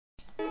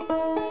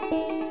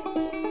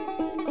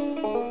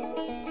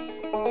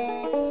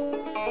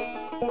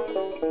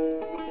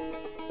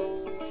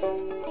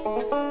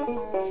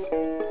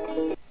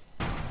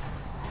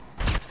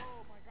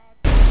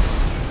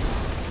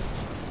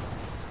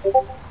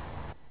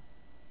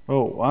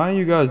Oh, why are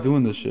you guys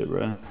doing this shit,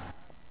 bro?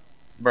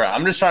 Bro,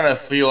 I'm just trying to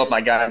fuel up my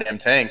goddamn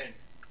tank.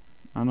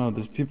 I know,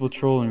 there's people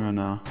trolling right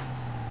now.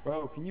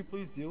 Bro, can you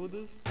please deal with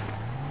this?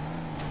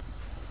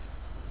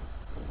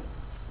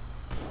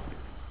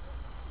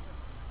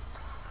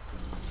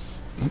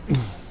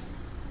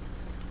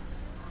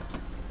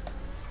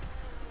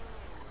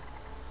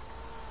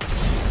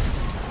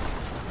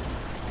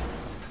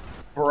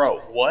 Bro,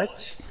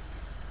 what?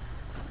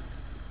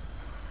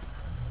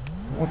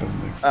 What in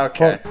the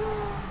Okay. fuck?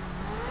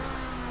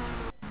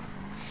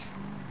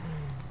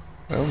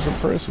 That was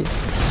impressive.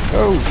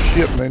 Oh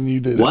shit, man, you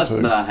did What it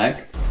too. the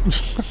heck?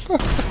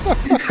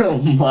 Oh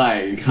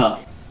my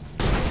god.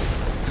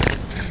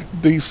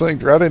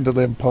 Desynced right into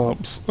them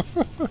pumps.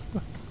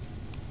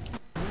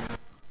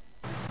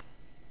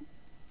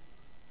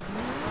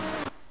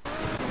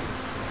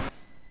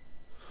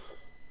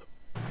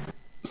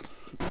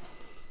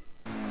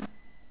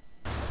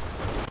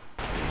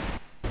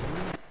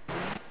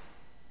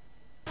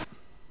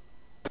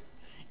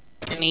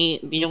 Any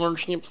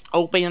dealerships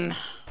open?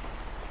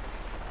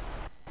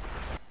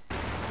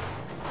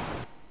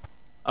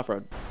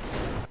 Off-road.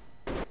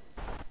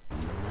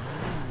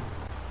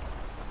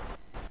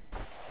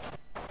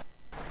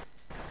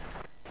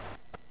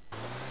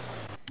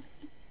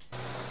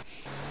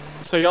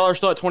 So y'all are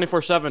still at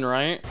 24/7,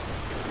 right?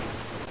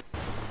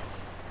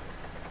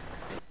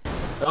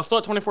 Y'all still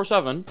at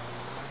 24/7?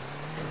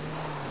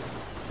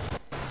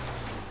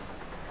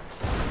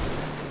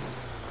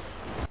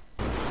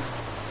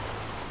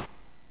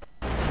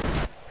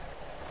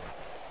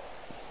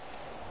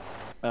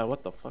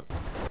 What the fuck?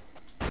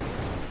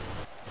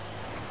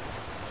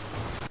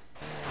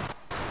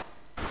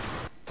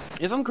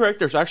 If I'm correct,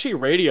 there's actually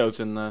radios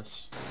in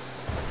this.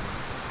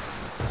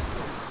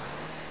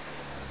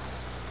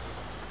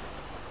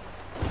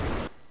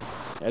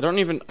 I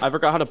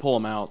forgot how to pull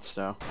them out,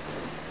 so.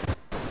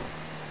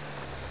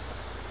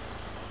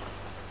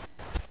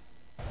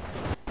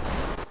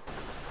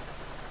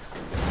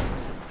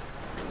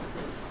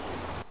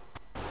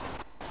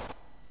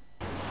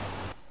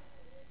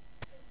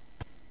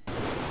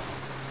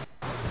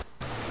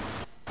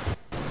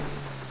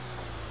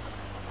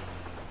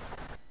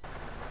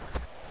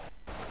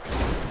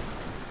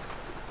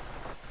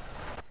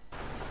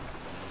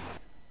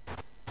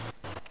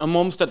 I'm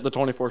almost at the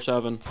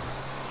 24/7.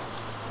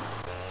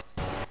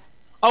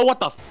 Oh, what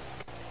the f—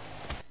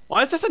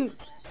 why is this in—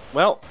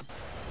 well,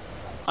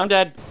 I'm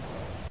dead.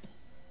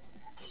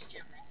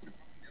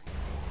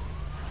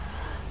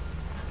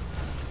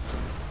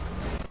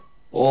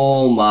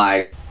 Oh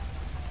my.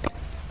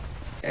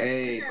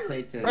 Hey,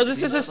 Clayton. Bro,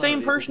 this is the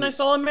same person I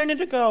saw a minute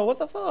ago. What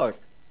the fuck?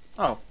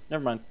 Oh,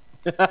 never mind.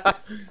 Hey,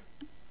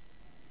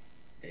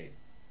 do you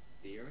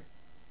hear me?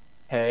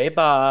 Hey,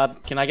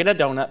 Bob. Can I get a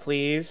donut,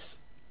 please?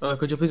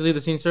 Could you please leave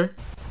the scene, sir?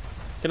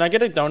 Can I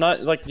get a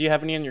donut? Like, do you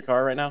have any in your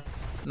car right now?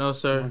 No,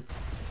 sir.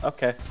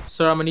 Okay.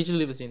 Sir, I'm gonna need you to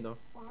leave the scene, though.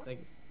 Thank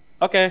you.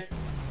 Okay.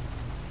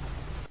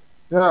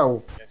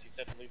 Yo. Yes, he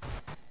said to leave.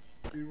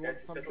 Do you want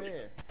some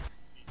beer?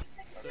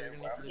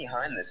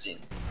 Behind the scene.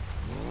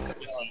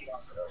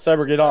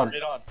 Cyber, get on.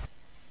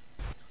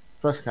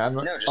 Fresh can.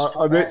 No, just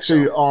I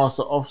literally asked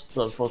the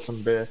officer for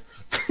some beer.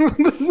 Just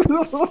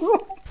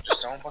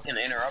don't fucking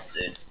interrupt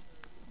it.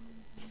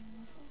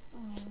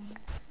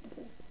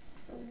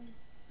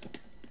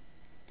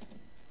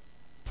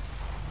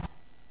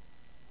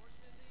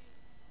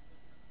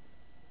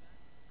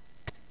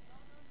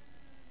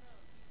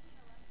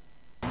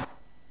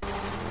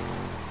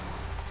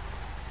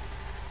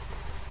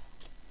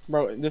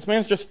 Bro, this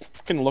man's just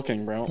fucking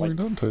looking, bro. What have you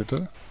done,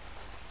 Tata?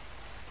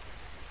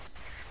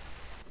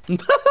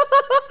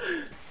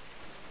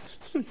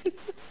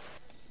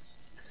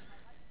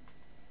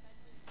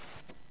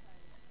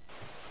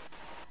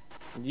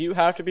 Do you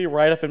have to be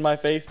right up in my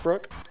face,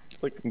 Brooke?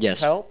 Like, yes.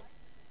 Help?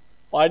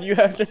 Why do you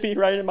have to be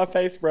right in my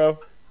face, bro?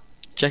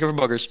 Check it for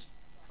buggers.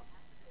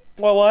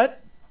 Well, what?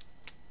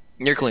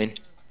 You're clean.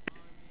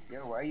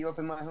 Yo, why are you up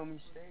in my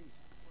homie's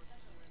face?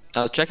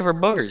 I'll check it for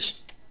buggers.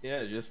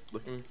 Yeah, just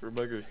looking for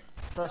buggers.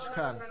 Fresh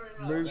can.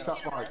 Move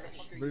that light.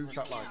 Move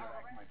that light.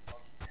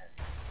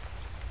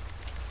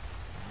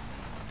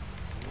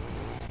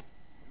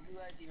 You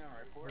guys even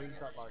recording? Move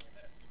that light.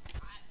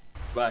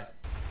 Bye.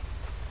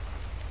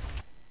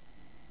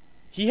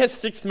 He has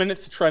 6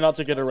 minutes to try not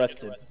to get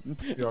arrested.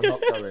 You're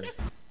not going.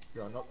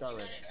 You're not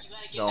going.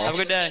 No. Have a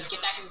good day.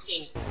 Get back in the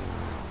scene.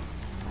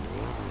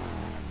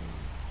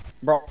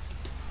 Bro,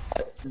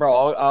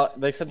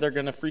 they said they're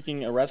gonna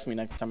freaking arrest me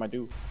next time I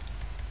do.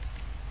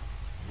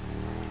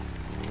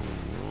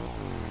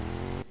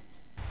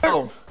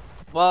 Oh.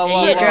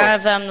 Can you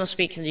drive, no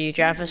speaking to you.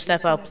 Driver,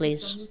 step out,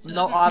 please.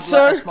 No,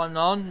 that's my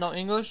non, no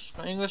English.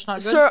 No English,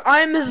 not good. Sir,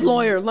 I'm his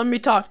lawyer. Let me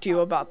talk to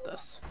you about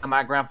this.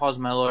 My grandpa's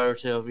my lawyer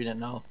too, if you didn't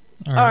know.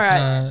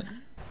 Alright.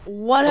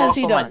 What It's has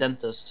he also my done?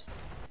 dentist.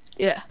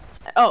 Yeah.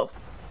 Oh.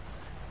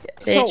 Yeah.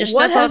 So you just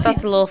what step out, has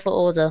that's he... a lawful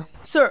order.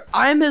 Sir,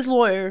 I am his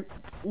lawyer.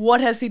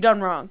 What has he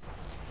done wrong?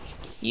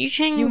 You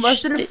changed... You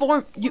must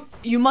inform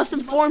you must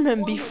inform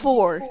him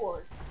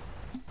before.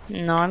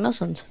 No, I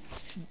mustn't.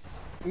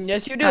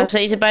 Yes, you do. I've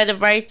stated by the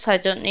rights I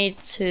don't need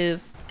to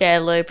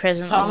get a lawyer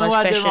present Tell me unless what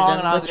I did questioned, wrong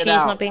and I'll but get she's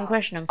out. not being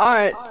questioned.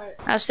 Alright.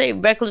 I've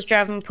stated reckless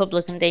driving,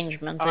 public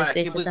endangerment. I Alright, you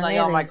stated please that not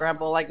yell at my earlier.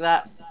 grandpa like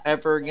that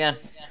ever again.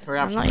 We're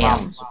gonna have I'm some not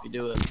problems if you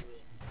do it.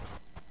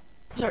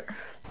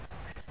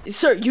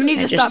 Sir, you need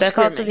to Just stop step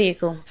screaming. out the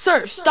vehicle.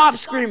 Sir, stop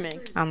screaming.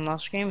 I'm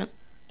not screaming.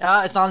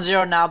 It's on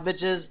 0 now,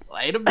 bitches.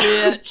 Later,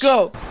 bitch.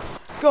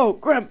 Go,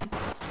 Grandpa.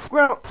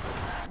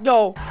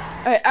 Yo.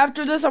 Hey,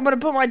 after this, I'm gonna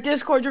put my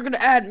Discord. You're gonna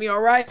add me,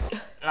 alright?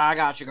 I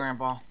got you,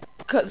 Grandpa.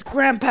 Cause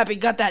Grandpappy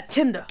got that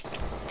Tinder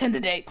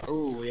date.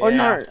 Ooh, yeah. Or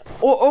not.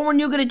 Or when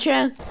you get a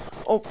chance.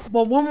 Oh,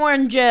 well, when we're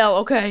in jail,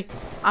 okay?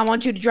 I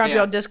want you to drop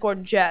your Discord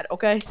and chat,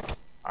 okay?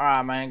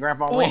 Alright, man.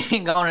 Grandpa, we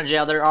ain't going to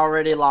jail. They're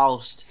already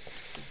lost.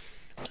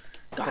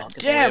 God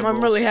damn,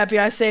 I'm really happy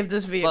I saved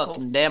this vehicle.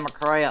 Fucking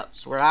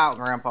Democrats. We're out,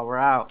 Grandpa. We're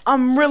out.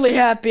 I'm really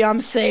happy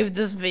I'm saved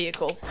this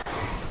vehicle.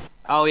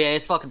 Oh, yeah.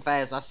 It's fucking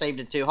fast. I saved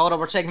it, too. Hold on.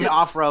 We're taking it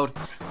off-road.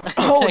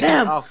 Oh,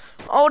 damn.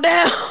 Oh,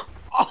 damn.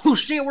 Oh,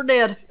 shit. We're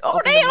dead. Oh,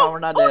 okay, damn. No, we're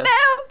not dead.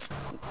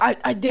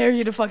 I dare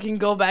you to fucking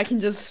go back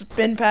and just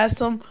spin past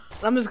them.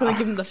 I'm just gonna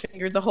give him the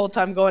finger the whole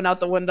time going out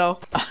the window.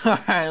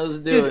 Alright, let's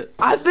do it.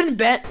 I've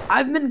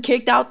been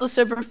kicked out the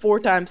server 4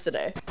 times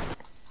today.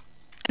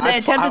 They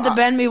attempted to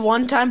ban me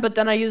 1 time, but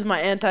then I used my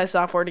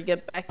anti-software to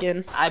get back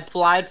in. I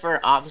applied for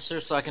an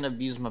officer so I can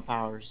abuse my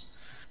powers.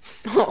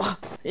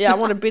 Yeah, I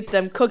want to beat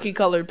them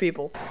cookie-colored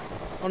people.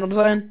 Know what I'm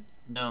saying?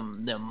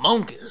 Them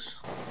monkeys.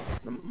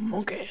 The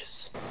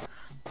monkeys.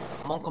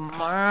 Monkey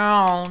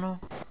man.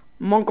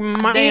 Monkey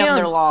man. Damn,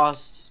 they're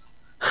lost.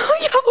 Yo,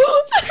 there's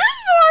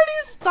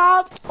already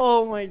stopped.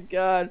 Oh my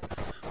god.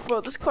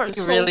 Bro, this car is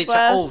so really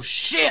fast. Oh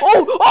shit!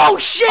 Oh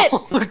shit!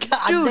 Oh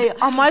god, dude,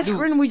 damn. on my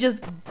screen we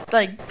just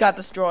like got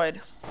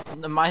destroyed.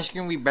 On my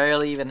screen we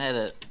barely even hit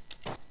it.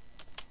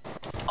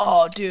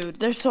 Oh dude,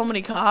 there's so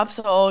many cops.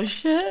 Oh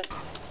shit.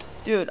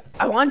 Dude,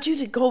 I want you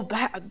to go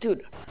back.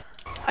 Dude,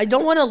 I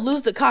don't want to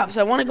lose the cops.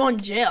 I want to go in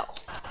jail.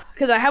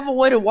 Because I have a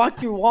way to walk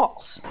through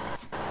walls.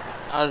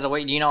 Oh, is it,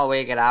 wait, do you know a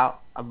way to get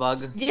out? A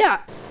bug? Yeah,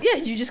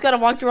 you just gotta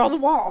walk through all the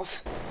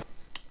walls.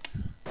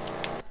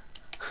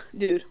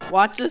 Dude,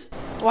 watch this.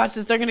 Watch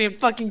this, they're gonna get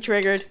fucking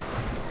triggered.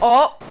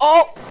 Oh!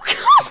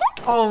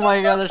 Oh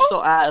my god, they're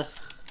so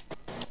ass.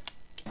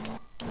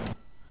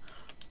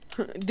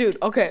 Dude,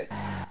 okay.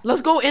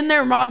 Let's go in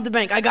there and rob the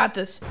bank. I got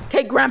this.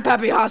 Take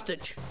Grandpappy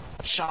hostage.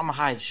 Shot my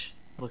hide.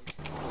 Look.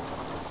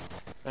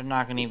 They're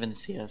not gonna even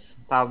see us.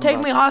 Take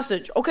me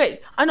hostage.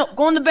 Okay, I know.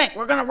 Go in the bank.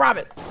 We're gonna rob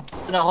it.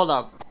 No, hold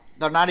up.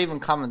 They're not even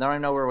coming. They don't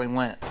even know where we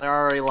went. They're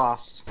already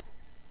lost.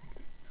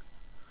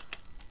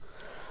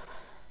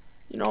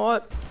 You know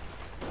what?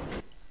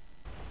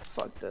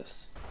 Fuck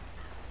this.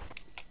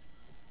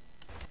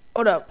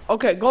 Hold up.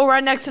 Okay, go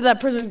right next to that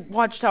prison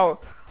watchtower.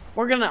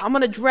 I'm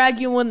gonna drag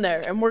you in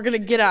there and we're gonna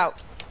get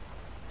out.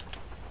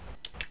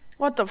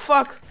 What the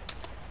fuck?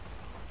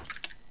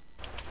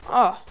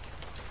 Oh.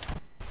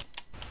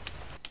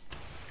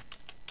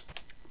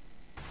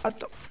 What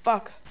the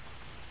fuck?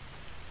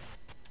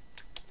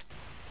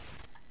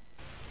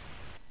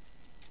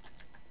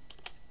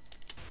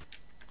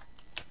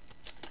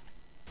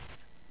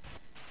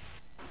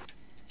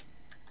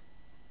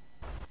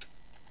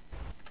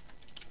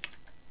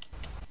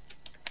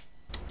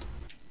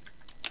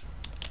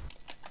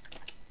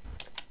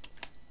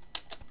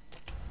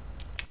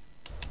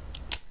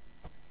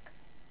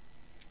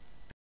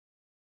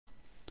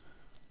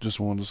 Just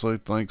wanted to say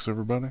thanks,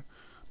 everybody.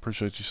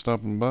 Appreciate you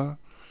stopping by.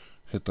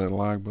 Hit that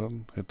like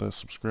button. Hit that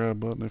subscribe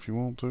button if you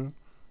want to.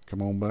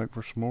 Come on back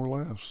for some more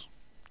laughs.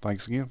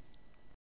 Thanks again.